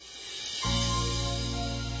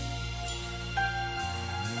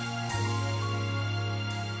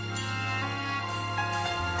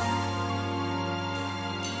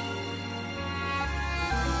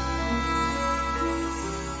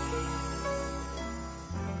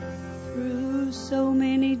Through so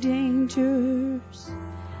many dangers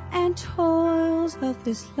and toils of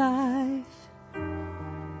this life,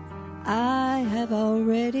 I have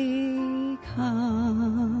already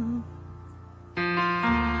come.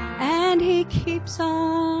 And He keeps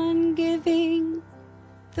on giving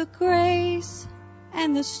the grace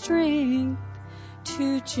and the strength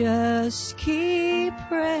to just keep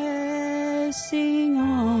pressing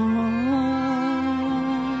on.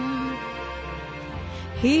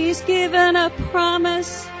 He's given a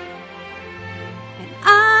promise, and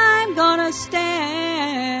I'm gonna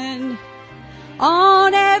stand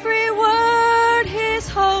on every word His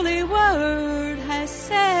holy word has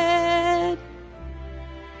said.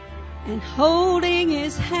 And holding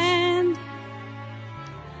His hand,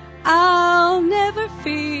 I'll never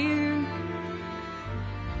fear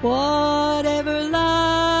whatever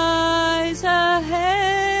lies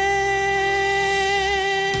ahead.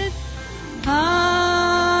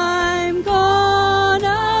 I'm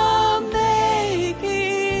gonna make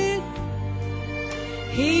it.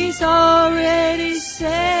 He's already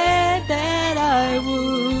said that I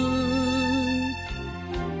would.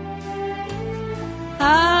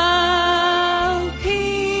 I'll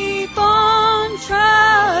keep on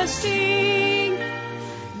trusting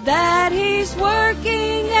that He's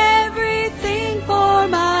working everything for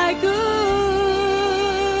my good.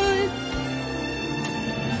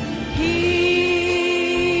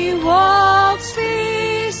 He walks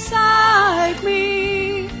beside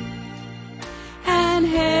me, and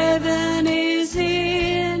heaven is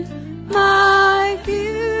in my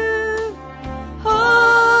view.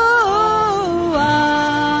 Oh,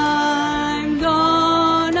 I'm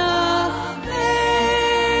gonna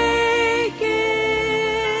make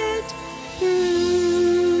it through.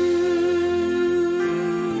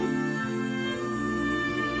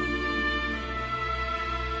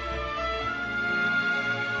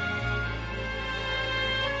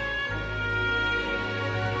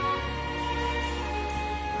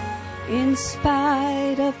 In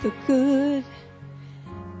spite of the good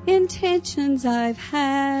intentions I've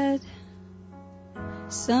had,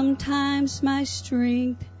 sometimes my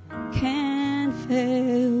strength can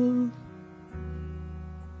fail.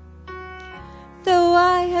 Though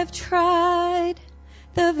I have tried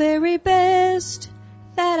the very best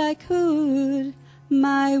that I could,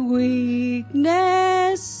 my weaknesses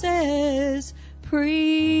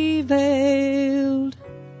prevailed.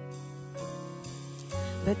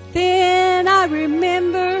 But then I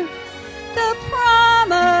remember the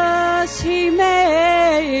promise He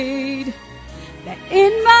made, that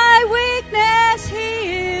in my weakness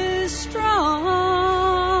He is strong.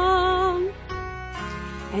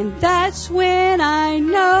 And that's when I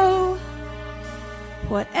know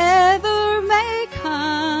whatever may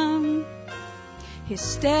come, His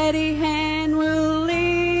steady hand will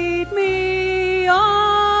lead me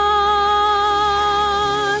on.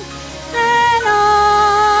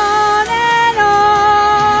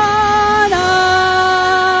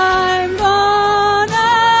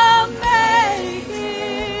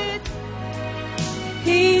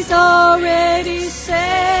 Already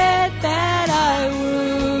said that I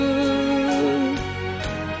would.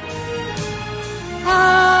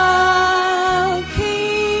 I'll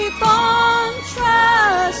keep on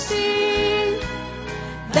trusting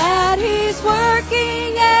that He's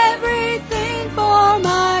working everything for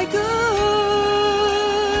my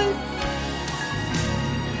good.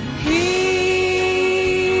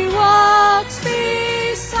 He walks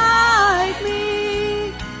beside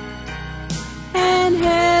me, and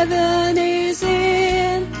heaven is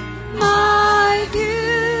in my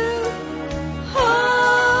view.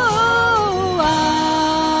 Oh,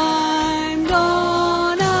 I'm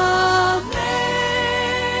gonna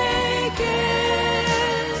make it.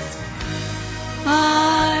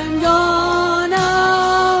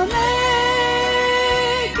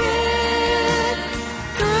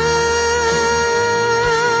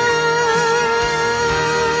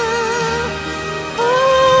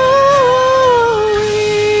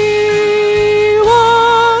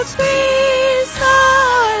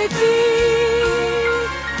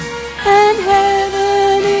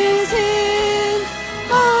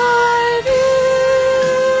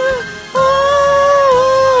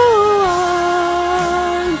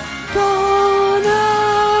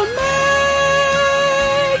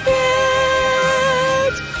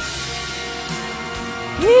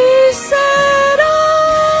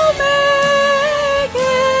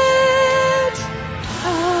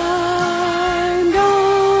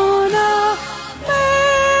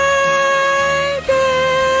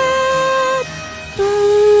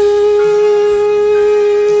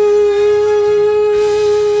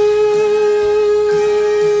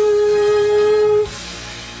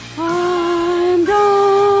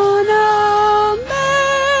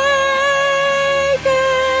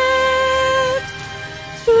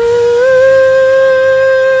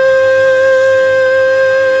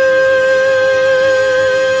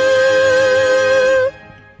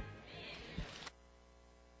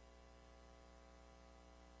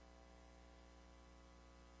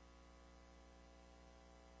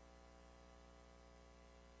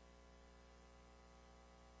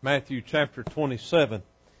 Matthew chapter 27.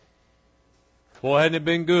 Boy, hadn't it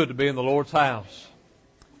been good to be in the Lord's house.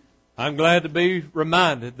 I'm glad to be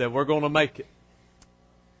reminded that we're going to make it.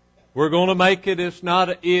 We're going to make it. It's not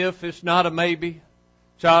a if, it's not a maybe.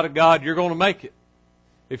 Child of God, you're going to make it.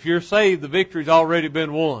 If you're saved, the victory's already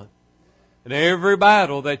been won. And every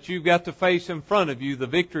battle that you've got to face in front of you, the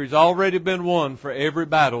victory's already been won for every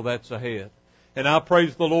battle that's ahead. And I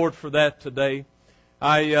praise the Lord for that today.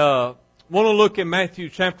 I want to look at Matthew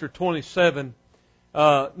chapter 27.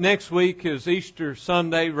 Next week is Easter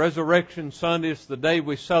Sunday, Resurrection Sunday. It's the day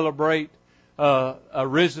we celebrate a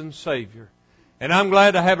risen Savior. And I'm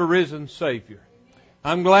glad to have a risen Savior.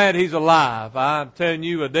 I'm glad He's alive. I'm telling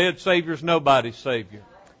you, a dead Savior's nobody's Savior.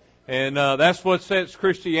 And that's what sets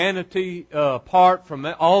Christianity apart from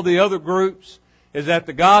all the other groups, is that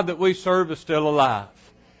the God that we serve is still alive.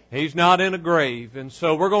 He's not in a grave. And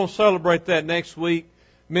so we're going to celebrate that next week.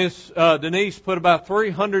 Miss Denise put about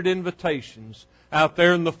 300 invitations out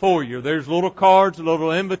there in the foyer. There's little cards,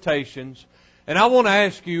 little invitations. And I want to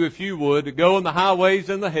ask you, if you would, to go in the highways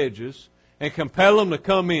and the hedges and compel them to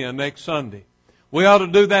come in next Sunday. We ought to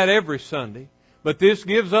do that every Sunday. But this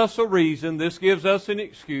gives us a reason. This gives us an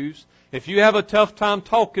excuse. If you have a tough time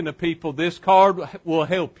talking to people, this card will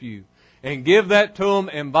help you. And give that to them.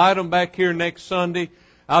 Invite them back here next Sunday.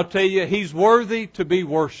 I'll tell you, He's worthy to be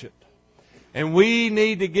worshiped. And we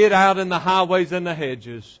need to get out in the highways and the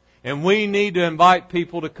hedges. And we need to invite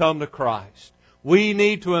people to come to Christ. We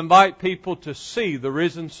need to invite people to see the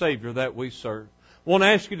risen Savior that we serve. I want to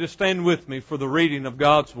ask you to stand with me for the reading of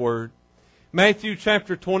God's Word. Matthew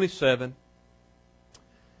chapter 27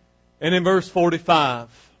 and in verse 45.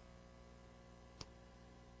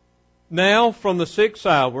 Now from the 6th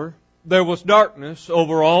hour there was darkness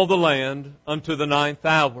over all the land unto the 9th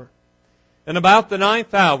hour. And about the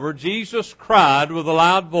 9th hour Jesus cried with a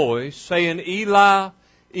loud voice, saying, Eli,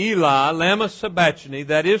 Eli, lama sabachthani,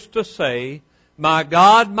 that is to say, my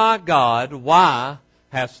God, why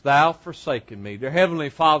hast thou forsaken me? Dear Heavenly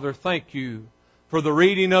Father, thank you for the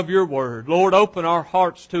reading of your Word. Lord, open our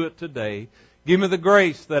hearts to it today. Give me the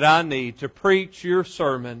grace that I need to preach your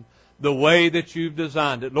sermon the way that you've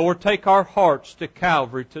designed it. Lord, take our hearts to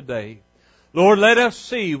Calvary today. Lord, let us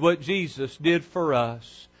see what Jesus did for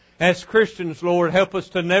us. As Christians, Lord, help us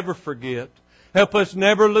to never forget. Help us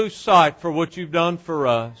never lose sight for what you've done for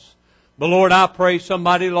us. But Lord, I pray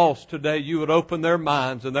somebody lost today, you would open their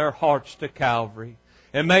minds and their hearts to Calvary.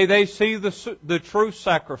 And may they see the true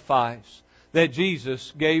sacrifice that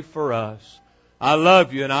Jesus gave for us. I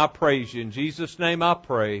love you and I praise you. In Jesus' name I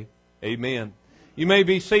pray. Amen. You may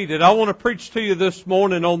be seated. I want to preach to you this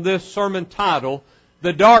morning on this sermon title,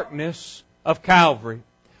 The Darkness of Calvary.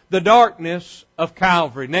 The darkness of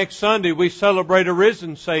Calvary. Next Sunday we celebrate a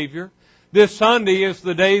risen Savior. This Sunday is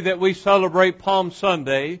the day that we celebrate Palm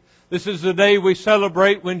Sunday. This is the day we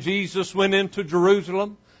celebrate when Jesus went into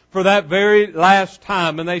Jerusalem for that very last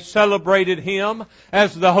time. And they celebrated Him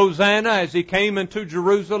as the Hosanna as He came into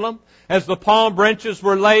Jerusalem. As the palm branches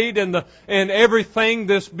were laid and everything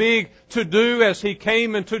this big to do as He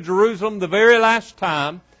came into Jerusalem the very last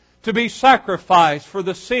time to be sacrificed for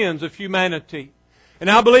the sins of humanity. And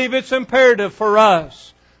I believe it's imperative for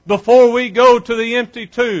us, before we go to the empty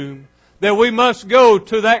tomb, that we must go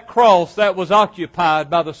to that cross that was occupied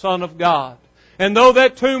by the Son of God. And though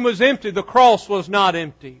that tomb was empty, the cross was not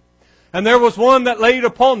empty. And there was one that laid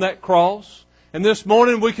upon that cross. And this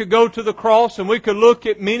morning we could go to the cross and we could look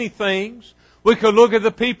at many things. We could look at the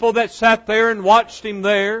people that sat there and watched Him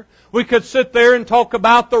there. We could sit there and talk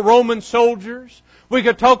about the Roman soldiers. We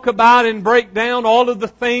could talk about and break down all of the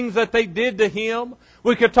things that they did to Him.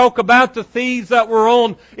 We could talk about the thieves that were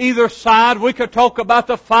on either side. We could talk about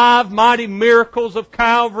the 5 mighty miracles of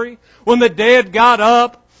Calvary. When the dead got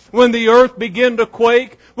up. When the earth began to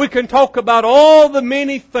quake. We can talk about all the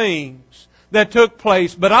many things that took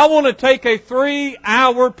place. But I want to take a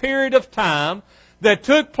 3-hour period of time that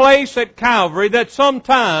took place at Calvary that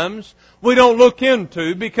sometimes we don't look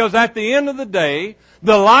into, because at the end of the day,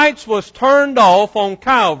 the lights was turned off on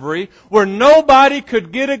Calvary where nobody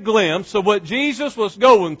could get a glimpse of what Jesus was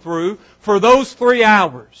going through for those 3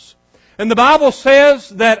 hours. And the Bible says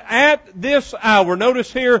that at this hour,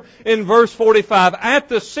 notice here in verse 45, at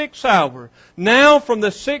the 6th hour, now from the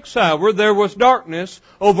 6th hour there was darkness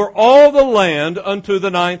over all the land unto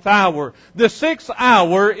the 9th hour. The 6th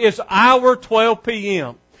hour is hour 12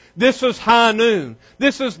 p.m. This is high noon.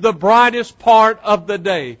 This is the brightest part of the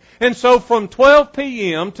day. And so from 12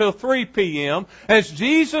 p.m. till 3 p.m., as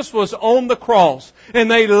Jesus was on the cross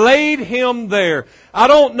and they laid Him there, I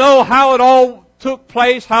don't know how it all took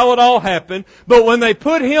place, how it all happened. But when they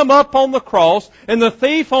put Him up on the cross and the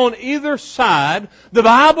thief on either side, the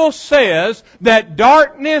Bible says that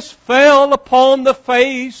darkness fell upon the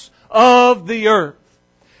face of the earth.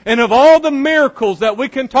 And of all the miracles that we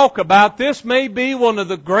can talk about, this may be one of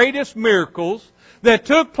the greatest miracles that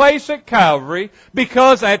took place at Calvary,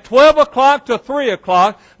 because at 12 o'clock to 3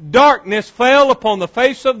 o'clock, darkness fell upon the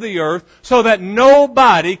face of the earth so that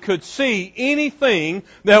nobody could see anything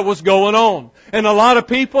that was going on. And a lot of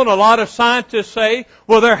people and a lot of scientists say,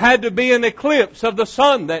 well, there had to be an eclipse of the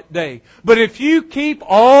sun that day. But if you keep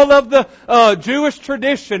all of the Jewish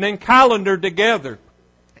tradition and calendar together,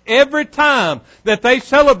 every time that they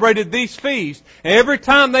celebrated these feasts, every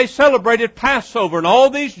time they celebrated Passover, and all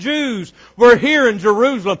these Jews were here in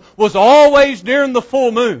Jerusalem, was always during the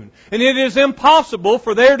full moon. And it is impossible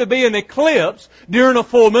for there to be an eclipse during a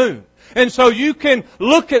full moon. And so you can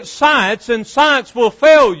look at science, and science will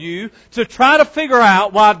fail you to try to figure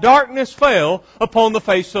out why darkness fell upon the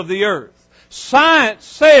face of the earth. Science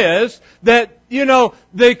says that, the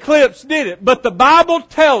eclipse did it. But the Bible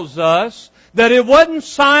tells us that it wasn't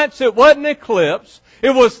science, it wasn't eclipse,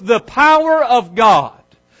 it was the power of God.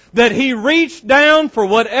 That He reached down for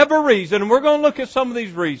whatever reason, and we're going to look at some of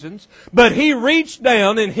these reasons, but He reached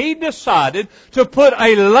down and He decided to put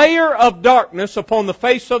a layer of darkness upon the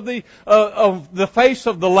face of the face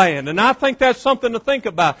of the land. And I think that's something to think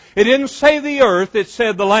about. It didn't say the earth, it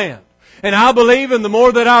said the land. And I believe, and the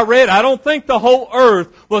more that I read, I don't think the whole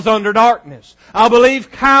earth was under darkness. I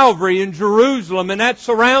believe Calvary and Jerusalem and that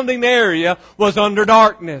surrounding area was under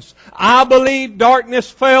darkness. I believe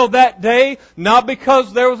darkness fell that day, not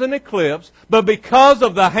because there was an eclipse, but because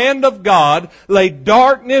of the hand of God laid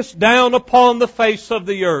darkness down upon the face of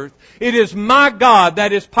the earth. It is my God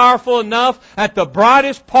that is powerful enough at the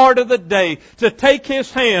brightest part of the day to take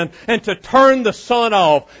His hand and to turn the sun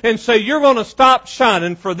off and say, you're going to stop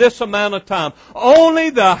shining for this amount of time. Only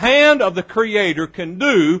the hand of the Creator can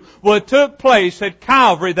do what took place at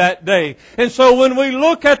Calvary that day. And so when we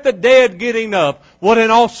look at the dead getting up, what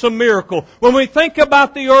an awesome miracle. When we think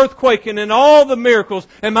about the earthquaking and all the miracles,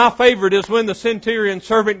 and my favorite is when the centurion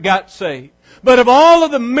servant got saved. But of all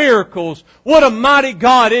of the miracles, what a mighty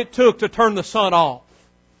God it took to turn the sun off.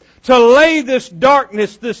 To lay this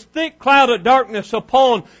darkness, this thick cloud of darkness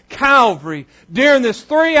upon Calvary during this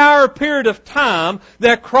 3-hour period of time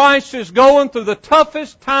that Christ is going through the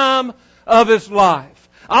toughest time of His life.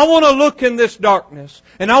 I want to look in this darkness,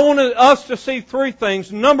 and I want us to see 3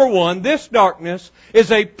 things. Number 1, this darkness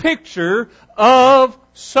is a picture of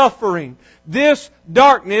suffering. This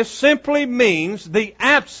darkness simply means the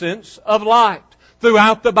absence of light.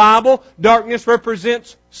 Throughout the Bible, darkness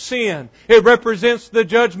represents sin. It represents the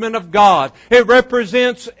judgment of God. It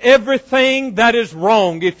represents everything that is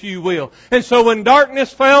wrong, if you will. And so when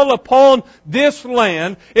darkness fell upon this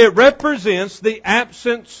land, it represents the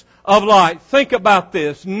absence of light. Think about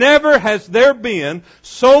this. Never has there been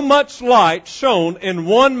so much light shone in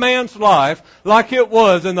one man's life like it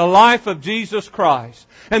was in the life of Jesus Christ.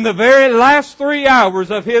 And the very last 3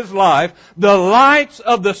 hours of His life, the lights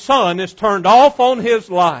of the sun is turned off on His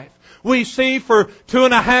life. We see for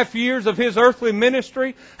 2.5 years of His earthly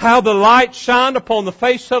ministry how the light shined upon the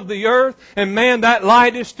face of the earth. And man, that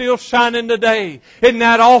light is still shining today. Isn't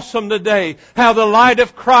that awesome today? How the light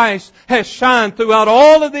of Christ has shined throughout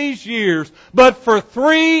all of these years. But for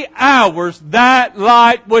 3 hours, that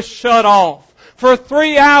light was shut off. For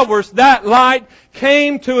 3 hours, that light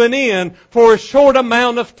came to an end for a short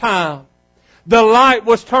amount of time. The light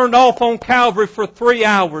was turned off on Calvary for 3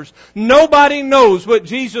 hours. Nobody knows what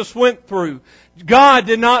Jesus went through. God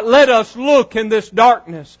did not let us look in this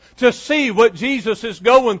darkness to see what Jesus is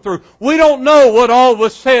going through. We don't know what all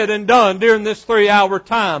was said and done during this 3-hour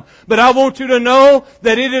time. But I want you to know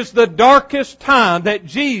that it is the darkest time that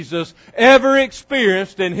Jesus ever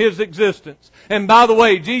experienced in His existence. And by the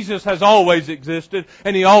way, Jesus has always existed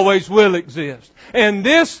and He always will exist. And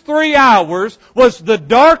this 3 hours was the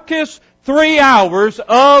darkest 3 hours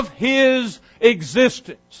of His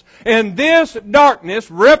existence. And this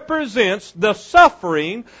darkness represents the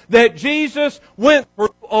suffering that Jesus went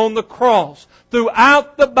through on the cross.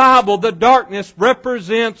 Throughout the Bible, the darkness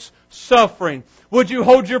represents suffering. Would you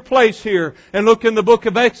hold your place here and look in the book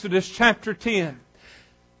of Exodus chapter 10?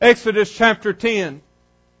 Exodus chapter 10.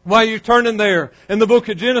 While you're turning there, in the book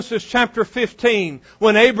of Genesis chapter 15,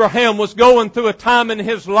 when Abraham was going through a time in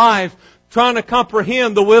his life trying to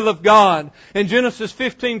comprehend the will of God. In Genesis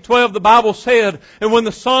 15:12, the Bible said, "And when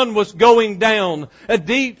the sun was going down, a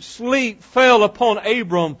deep sleep fell upon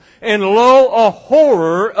Abram, and lo, a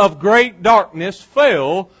horror of great darkness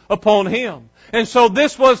fell upon him." And so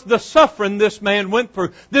this was the suffering this man went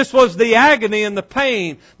through. This was the agony and the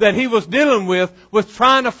pain that he was dealing with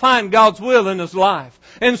trying to find God's will in his life.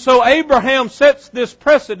 And so Abraham sets this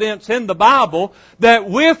precedence in the Bible that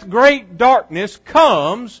with great darkness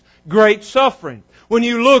comes great suffering. When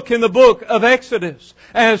you look in the book of Exodus,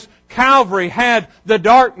 as Calvary had the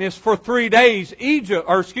darkness for 3 days,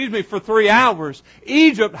 for 3 hours.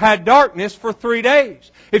 Egypt had darkness for 3 days.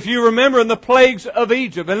 If you remember in the plagues of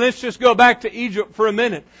Egypt, and let's just go back to Egypt for a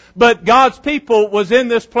minute. But God's people was in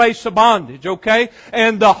this place of bondage, okay?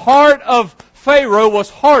 And the heart of Pharaoh was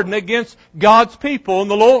hardened against God's people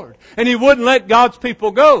and the Lord. And he wouldn't let God's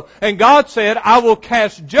people go. And God said, "I will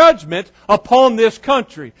cast judgment upon this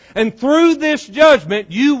country. And through this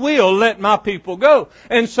judgment, you will let my people go."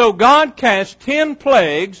 And so God cast 10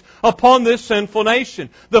 plagues upon this sinful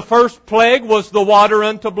nation. The first plague was the water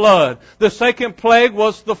unto blood. The second plague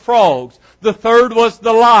was the frogs. The third was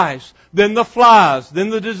the lice. Then the flies.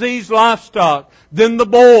 Then the diseased livestock. Then the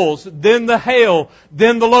boils. Then the hail.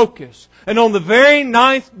 Then the locusts. And on the very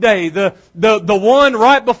 9th day, the one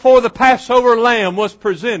right before the Passover lamb was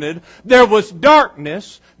presented, there was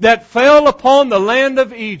darkness that fell upon the land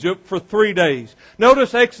of Egypt for 3 days.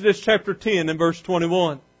 Notice Exodus chapter 10 and verse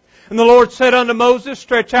 21. "And the Lord said unto Moses,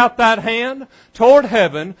 Stretch out thine hand toward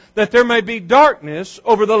heaven, that there may be darkness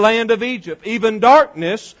over the land of Egypt, even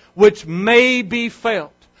darkness which may be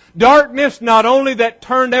felt." Darkness not only that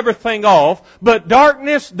turned everything off, but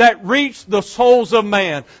darkness that reached the souls of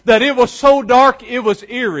man. That it was so dark it was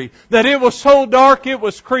eerie. That it was so dark it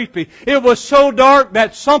was creepy. It was so dark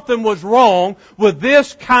that something was wrong with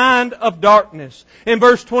this kind of darkness. In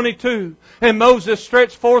verse 22, "And Moses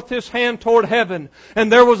stretched forth his hand toward heaven,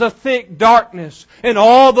 and there was a thick darkness in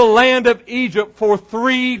all the land of Egypt for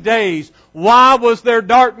 3 days." Why was there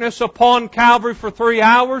darkness upon Calvary for 3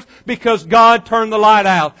 hours? Because God turned the light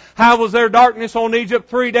out. How was there darkness on Egypt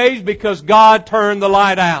 3 days? Because God turned the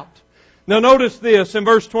light out. Now notice this in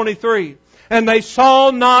verse 23. "And they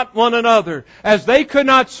saw not one another." As they could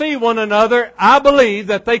not see one another, I believe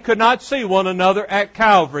that they could not see one another at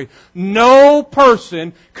Calvary. No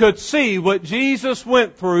person could see what Jesus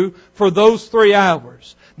went through for those 3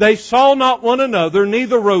 hours. "They saw not one another,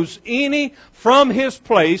 neither rose any from his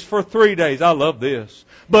place for 3 days." I love this.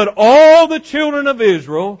 "But all the children of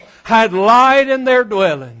Israel had light in their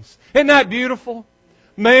dwellings." Isn't that beautiful?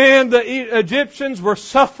 Man, the Egyptians were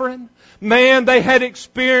suffering. Man, they had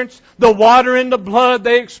experienced the water and the blood.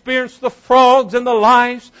 They experienced the frogs and the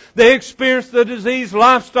lice. They experienced the diseased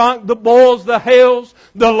livestock, the boils, the hails,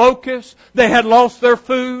 the locusts. They had lost their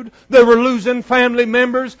food. They were losing family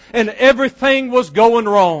members. And everything was going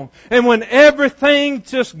wrong. And when everything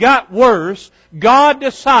just got worse, God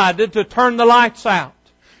decided to turn the lights out.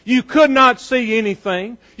 You could not see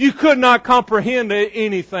anything. You could not comprehend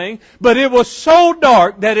anything. But it was so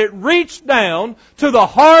dark that it reached down to the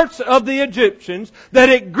hearts of the Egyptians, that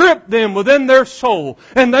it gripped them within their soul.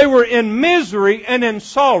 And they were in misery and in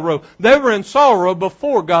sorrow. They were in sorrow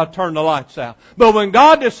before God turned the lights out. But when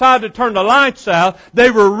God decided to turn the lights out, they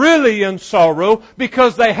were really in sorrow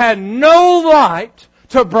because they had no light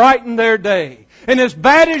to brighten their day. And as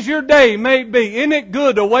bad as your day may be, isn't it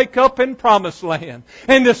good to wake up in Promised Land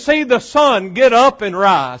and to see the sun get up and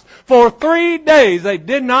rise? For 3 days they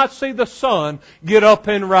did not see the sun get up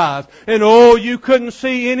and rise. And oh, you couldn't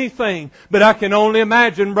see anything. But I can only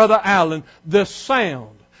imagine, Brother Allen, the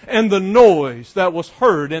sound and the noise that was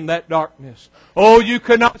heard in that darkness. Oh, you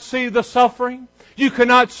could not see the suffering. You could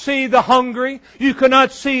not see the hungry. You could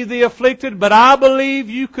not see the afflicted. But I believe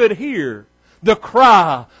you could hear the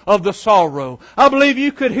cry of the sorrow. I believe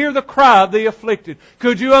you could hear the cry of the afflicted.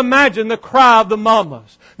 Could you imagine the cry of the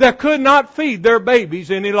mamas that could not feed their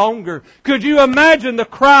babies any longer? Could you imagine the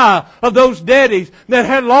cry of those daddies that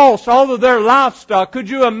had lost all of their livestock?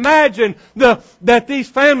 Could you imagine that these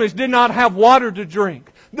families did not have water to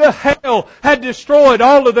drink? The hail had destroyed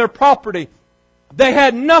all of their property. They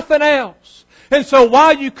had nothing else. And so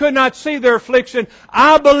while you could not see their affliction,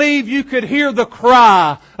 I believe you could hear the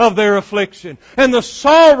cry of their affliction. And the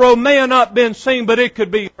sorrow may have not been seen, but it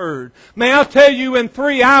could be heard. May I tell you, in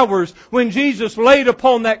 3 hours, when Jesus laid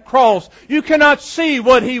upon that cross, you cannot see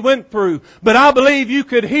what He went through, but I believe you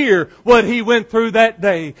could hear what He went through that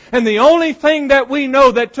day. And the only thing that we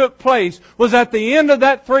know that took place was at the end of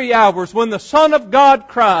that 3 hours, when the Son of God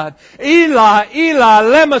cried, "Eli, Eli,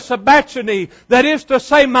 lema sabachthani," that is to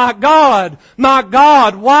say, my God, My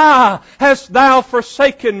God, why hast Thou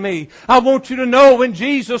forsaken me? I want you to know when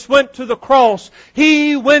Jesus went to the cross,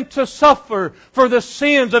 He went to suffer for the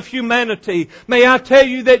sins of humanity. May I tell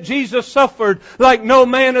you that Jesus suffered like no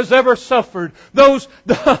man has ever suffered. Those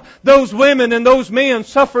women and those men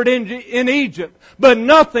suffered in Egypt, but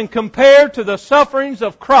nothing compared to the sufferings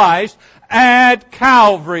of Christ at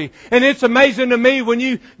Calvary. And it's amazing to me when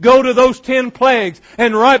you go to those 10 plagues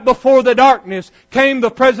and right before the darkness came the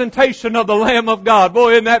presentation of the Lamb of God.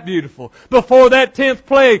 Boy, isn't that beautiful? Before that 10th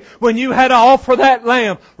plague, when you had to offer that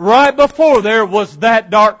lamb, right before there was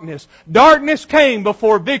that darkness. Darkness came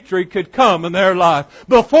before victory could come in their life.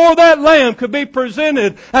 Before that lamb could be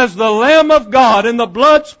presented as the Lamb of God and the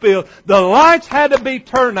blood spilled, the lights had to be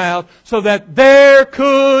turned out so that there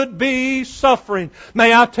could be suffering.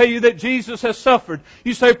 May I tell you that Jesus has suffered.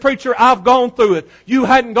 You say, preacher, I've gone through it. You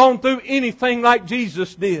hadn't gone through anything like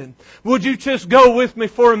Jesus did. Would you just go with me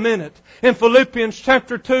for a minute? In Philippians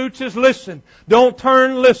chapter 2, it says, listen. Don't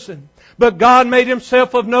turn, listen. But God made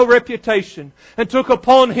Himself of no reputation, and took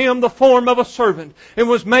upon Him the form of a servant, and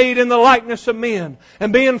was made in the likeness of men.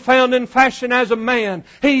 And being found in fashion as a man,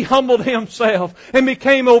 He humbled Himself, and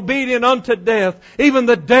became obedient unto death, even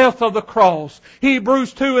the death of the cross.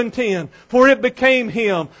 Hebrews 2:10. For it became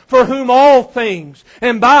Him, for whom all things,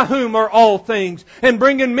 and by whom are all things, and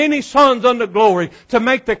bringing many sons unto glory, to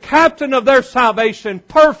make the captain of their salvation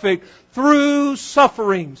perfect through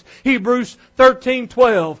sufferings. Hebrews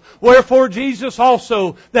 13:12. Wherefore Jesus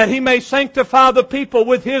also, that He may sanctify the people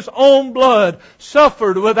with His own blood,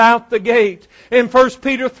 suffered without the gate. In 1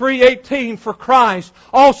 Peter 3:18, for Christ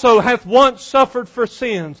also hath once suffered for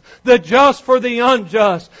sins, the just for the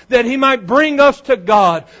unjust, that He might bring us to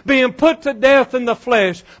God, being put to death in the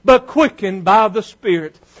flesh, but quickened by the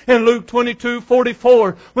Spirit. In Luke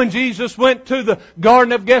 22:44, when Jesus went to the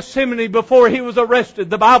Garden of Gethsemane before He was arrested,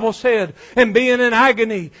 the Bible said, and being in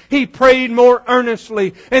agony, He prayed more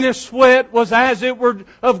earnestly, and His sweat was as it were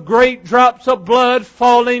of great drops of blood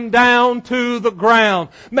falling down to the ground.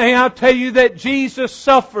 May I tell you that Jesus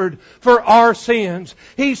suffered for our sins.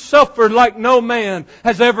 He suffered like no man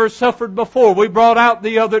has ever suffered before. We brought out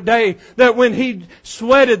the other day that when He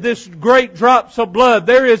sweated this great drops of blood,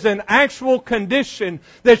 there is an actual condition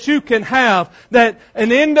that you can have, that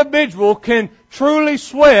an individual can truly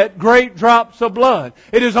sweat great drops of blood.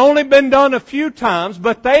 It has only been done a few times,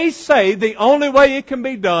 but they say the only way it can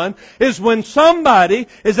be done is when somebody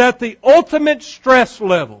is at the ultimate stress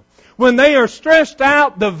level. When they are stressed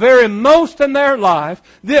out the very most in their life.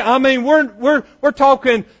 We're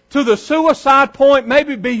talking to the suicide point,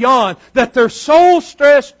 maybe beyond, that they're so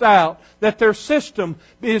stressed out that their system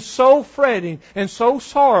is so fretting and so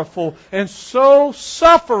sorrowful and so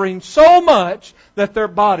suffering so much that their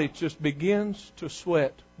body just begins to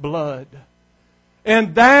sweat blood.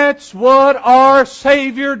 And that's what our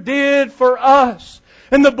Savior did for us.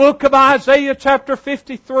 In the book of Isaiah chapter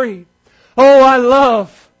 53, oh, I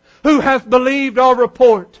love who hath believed our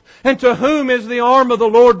report, and to whom is the arm of the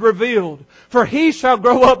Lord revealed. For He shall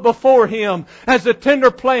grow up before Him as a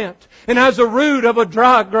tender plant, and as a root of a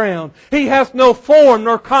dry ground. He hath no form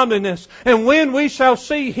nor comeliness, and when we shall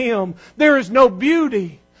see Him, there is no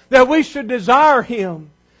beauty that we should desire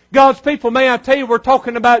Him. God's people, may I tell you, we're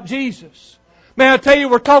talking about Jesus. May I tell you,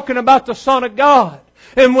 we're talking about the Son of God.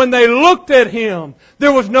 And when they looked at Him,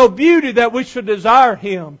 there was no beauty that we should desire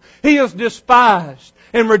Him. He is despised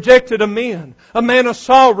and rejected of men, a man of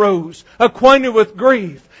sorrows, acquainted with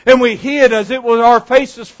grief. And we hid as it was our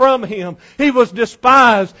faces from Him. He was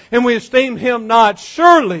despised, and we esteemed Him not.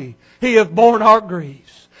 Surely He hath borne our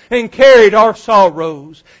griefs, and carried our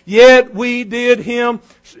sorrows. Yet we did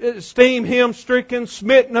esteem Him stricken,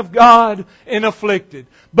 smitten of God, and afflicted.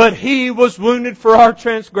 But He was wounded for our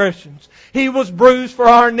transgressions. He was bruised for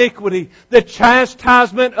our iniquity. The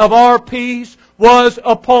chastisement of our peace was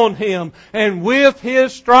upon Him, and with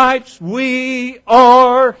His stripes we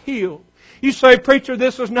are healed. You say, preacher,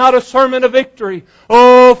 this is not a sermon of victory.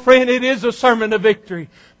 Oh, friend, it is a sermon of victory.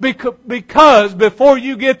 Because before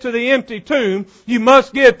you get to the empty tomb, you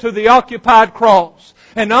must get to the occupied cross.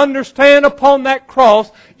 And understand upon that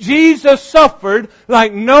cross, Jesus suffered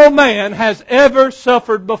like no man has ever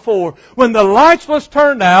suffered before. When the lights was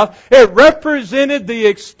turned out, it represented the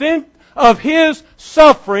extent of His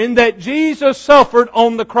suffering that Jesus suffered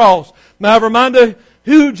on the cross. Now, I remind you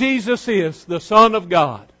who Jesus is, the Son of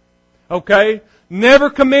God. Okay? Never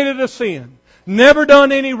committed a sin. Never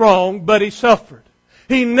done any wrong, but He suffered.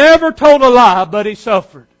 He never told a lie, but He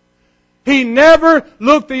suffered. He never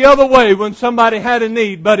looked the other way when somebody had a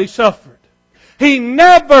need, but He suffered. He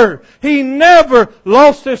never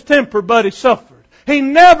lost His temper, but He suffered. He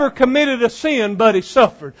never committed a sin, but He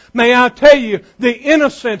suffered. May I tell you, the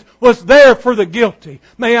innocent was there for the guilty.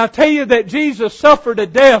 May I tell you that Jesus suffered a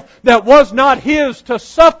death that was not His to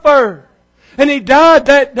suffer. And He died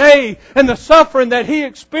that day, and the suffering that He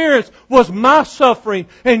experienced was my suffering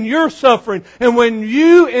and your suffering. And when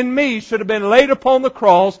you and me should have been laid upon the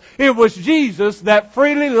cross, it was Jesus that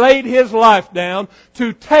freely laid His life down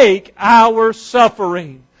to take our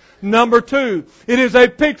suffering. Number 2, it is a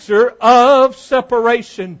picture of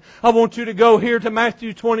separation. I want you to go here to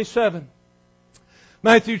Matthew 27.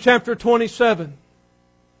 Matthew chapter 27.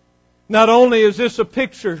 Not only is this a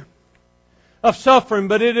picture of suffering,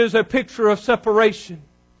 but it is a picture of separation.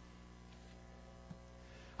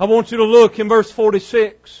 I want you to look in verse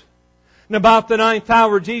 46. And about the 9th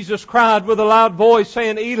hour Jesus cried with a loud voice,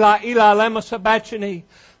 saying, Eli, Eli, lama sabachthani.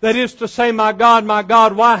 That is to say, my God,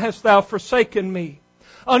 why hast Thou forsaken me?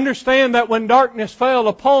 Understand that when darkness fell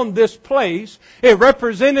upon this place, it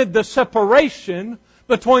represented the separation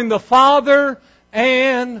between the Father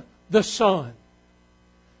and the Son.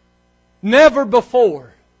 Never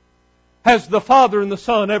before has the Father and the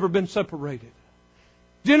Son ever been separated.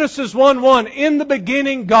 Genesis 1:1, in the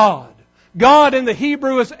beginning God. God in the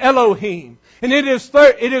Hebrew is Elohim. And it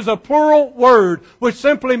is a plural word, which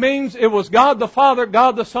simply means it was God the Father,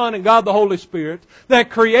 God the Son, and God the Holy Spirit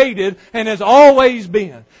that created and has always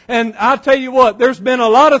been. And I tell you what, there's been a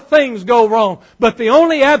lot of things go wrong, but the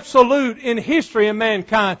only absolute in history of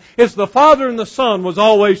mankind is the Father and the Son was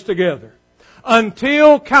always together.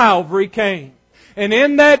 Until Calvary came. And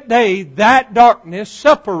in that day, that darkness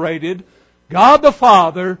separated God the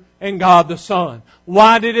Father and God the Son.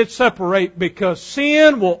 Why did it separate? Because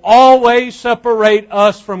sin will always separate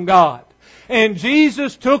us from God. And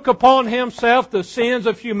Jesus took upon Himself the sins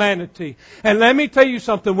of humanity. And let me tell you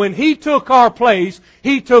something. When He took our place,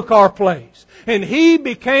 He took our place. And He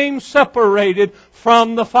became separated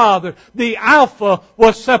from the Father. The Alpha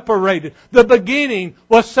was separated. The beginning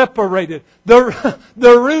was separated. The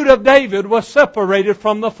root of David was separated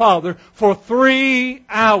from the Father for 3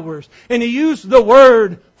 hours. And He used the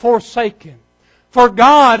word forsaken. For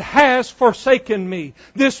God has forsaken me.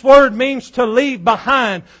 This word means to leave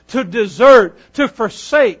behind, to desert, to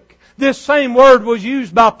forsake. This same word was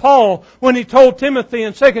used by Paul when he told Timothy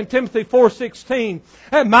in 2 Timothy 4:16,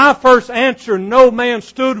 at my first answer no man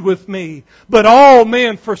stood with me, but all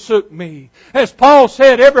men forsook me. As Paul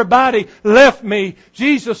said, everybody left me.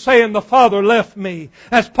 Jesus saying the Father left me.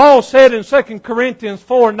 As Paul said in 2 Corinthians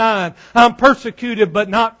 4:9, I'm persecuted but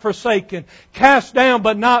not forsaken, cast down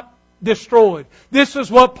but not destroyed. This is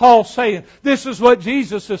what Paul's saying. This is what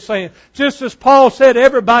Jesus is saying. Just as Paul said,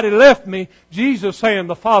 everybody left me, Jesus saying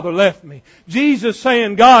the Father left me. Jesus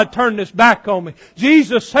saying God turned His back on me.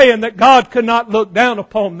 Jesus saying that God could not look down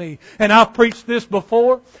upon me. And I've preached this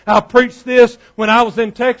before. I preached this when I was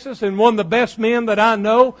in Texas, and one of the best men that I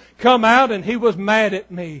know come out and he was mad at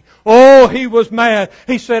me. Oh, he was mad.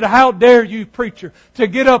 He said, how dare you, preacher, to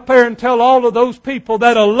get up there and tell all of those people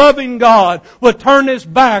that a loving God would turn His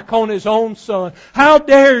back on His own Son. How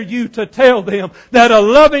dare you to tell them that a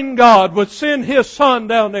loving God would send His Son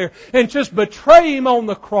down there and just betray Him on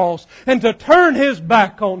the cross and to turn His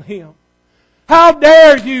back on Him? How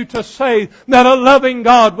dare you to say that a loving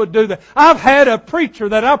God would do that? I've had a preacher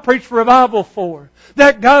that I preached revival for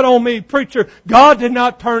that got on me, preacher, God did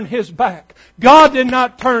not turn His back. God did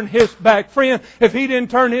not turn His back. Friend, if He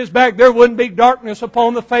didn't turn His back, there wouldn't be darkness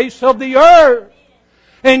upon the face of the earth.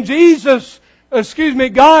 And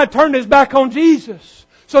God turned His back on Jesus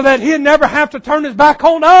so that He'd never have to turn His back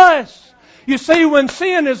on us. You see, when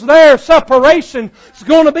sin is there, separation is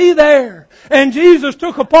going to be there. And Jesus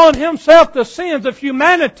took upon Himself the sins of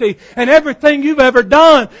humanity, and everything you've ever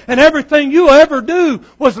done and everything you'll ever do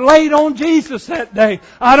was laid on Jesus that day.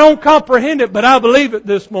 I don't comprehend it, but I believe it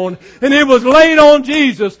this morning. And it was laid on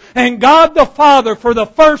Jesus. And God the Father, for the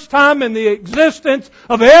first time in the existence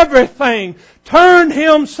of everything, turned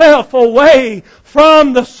Himself away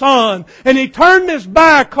from the Son. And He turned His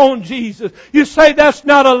back on Jesus. You say that's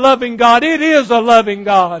not a loving God. It is a loving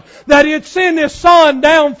God. That He'd send His Son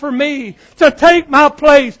down for me to take my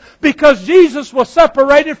place, because Jesus was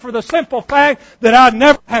separated for the simple fact that I'd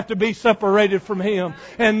never have to be separated from Him.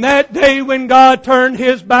 And that day when God turned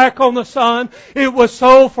His back on the Son, it was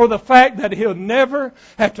so for the fact that He'll never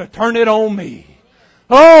have to turn it on me.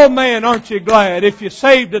 Oh man, aren't you glad if you're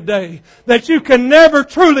saved today that you can never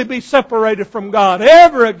truly be separated from God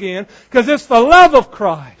ever again, because it's the love of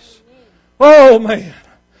Christ. Oh man.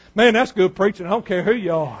 Man, that's good preaching. I don't care who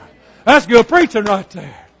you are. That's good preaching right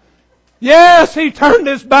there. Yes, He turned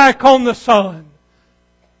His back on the Son,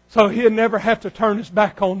 so He'll never have to turn His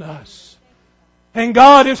back on us. And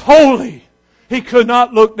God is holy. He could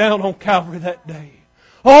not look down on Calvary that day.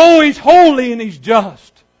 Oh, He's holy and He's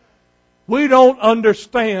just. We don't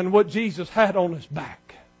understand what Jesus had on His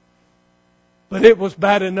back. But it was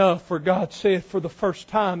bad enough for God said, for the first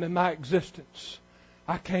time in my existence,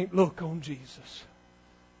 I can't look on Jesus.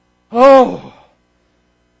 Oh,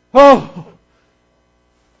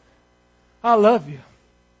 I love you,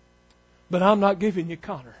 but I'm not giving you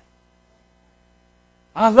Connor.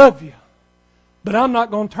 I love you, but I'm not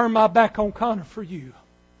going to turn my back on Connor for you.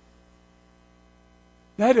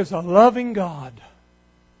 That is a loving God.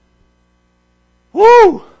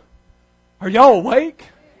 Woo! Are y'all awake?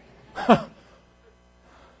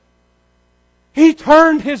 He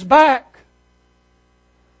turned His back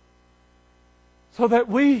so that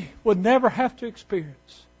we would never have to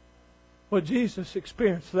experience what Jesus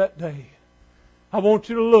experienced that day. I want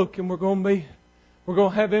you to look, and we're going to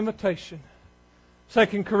have invitation.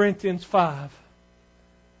 2 Corinthians 5.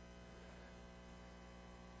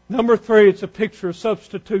 Number 3, it's a picture of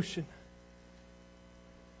substitution.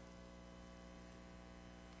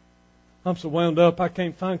 I'm so wound up I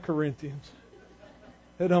can't find Corinthians.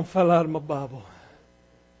 It done fell out of my Bible.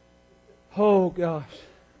 Oh gosh.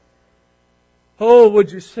 Oh,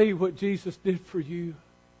 would you see what Jesus did for you?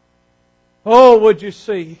 Oh, would you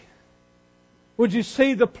see? Would you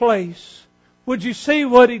see the place? Would you see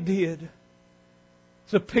what He did?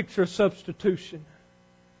 It's a picture of substitution.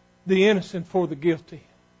 The innocent for the guilty.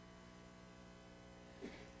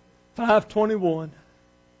 5:21.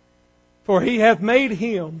 For He hath made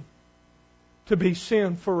Him to be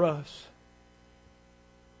sin for us,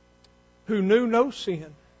 who knew no sin,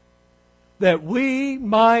 that we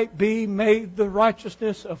might be made the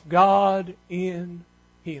righteousness of God in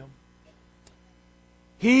Him.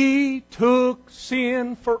 He took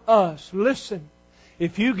sin for us. Listen,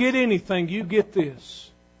 if you get anything, you get this.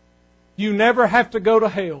 You never have to go to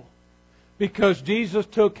hell, because Jesus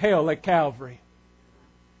took hell at Calvary.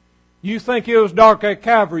 You think it was dark at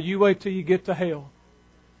Calvary, you wait till you get to hell.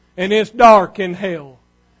 And it's dark in hell.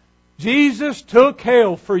 Jesus took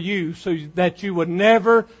hell for you so that you would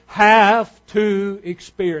never have to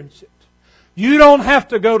experience it. You don't have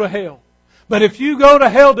to go to hell. But if you go to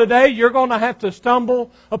hell today, you're going to have to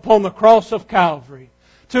stumble upon the cross of Calvary.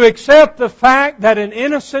 To accept the fact that an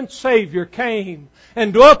innocent Savior came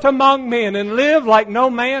and dwelt among men and lived like no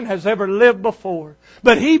man has ever lived before.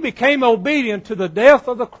 But He became obedient to the death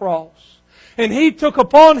of the cross. And He took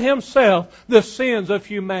upon Himself the sins of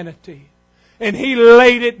humanity. And He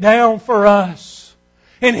laid it down for us.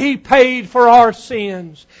 And He paid for our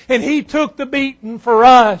sins. And He took the beating for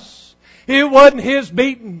us. It wasn't His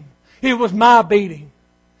beating. It was my beating.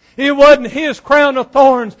 It wasn't His crown of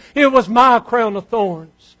thorns. It was my crown of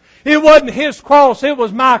thorns. It wasn't His cross. It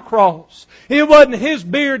was my cross. It wasn't His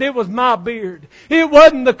beard. It was my beard. It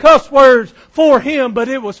wasn't the cuss words for Him, but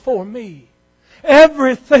it was for me.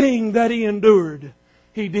 Everything that He endured,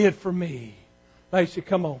 He did for me. Lacey,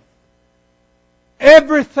 come on.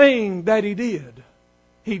 Everything that He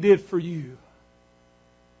did for you.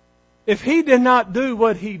 If He did not do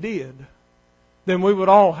what He did, then we would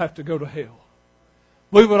all have to go to hell.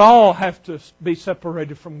 We would all have to be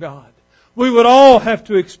separated from God. We would all have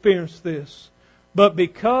to experience this. But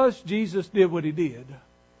because Jesus did what He did,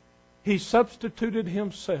 He substituted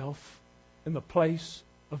Himself in the place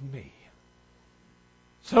of me.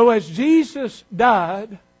 So as Jesus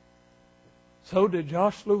died, so did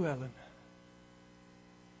Josh Llewellyn.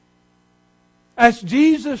 As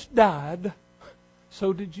Jesus died,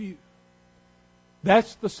 so did you.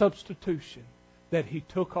 That's the substitution, that He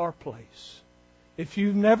took our place. If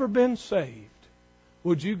you've never been saved,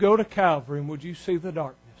 would you go to Calvary and would you see the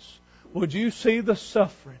darkness? Would you see the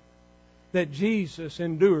suffering that Jesus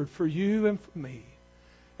endured for you and for me?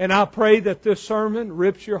 And I pray that this sermon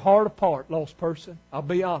rips your heart apart, lost person. I'll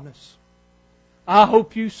be honest. I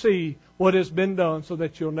hope you see what has been done so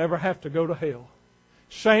that you'll never have to go to hell.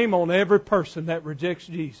 Shame on every person that rejects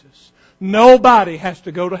Jesus. Nobody has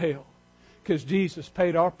to go to hell because Jesus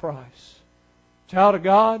paid our price. Child of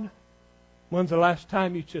God, when's the last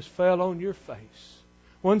time you just fell on your face?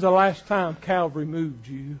 When's the last time Calvary moved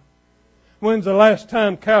you? When's the last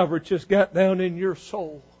time Calvary just got down in your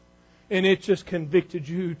soul and it just convicted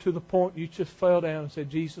you to the point you just fell down and said,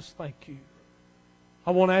 Jesus, thank you.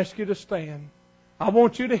 I want to ask you to stand. I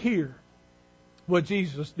want you to hear what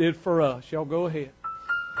Jesus did for us. Y'all go ahead.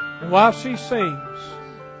 And while she sings,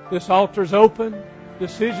 this altar's open.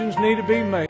 Decisions need to be made.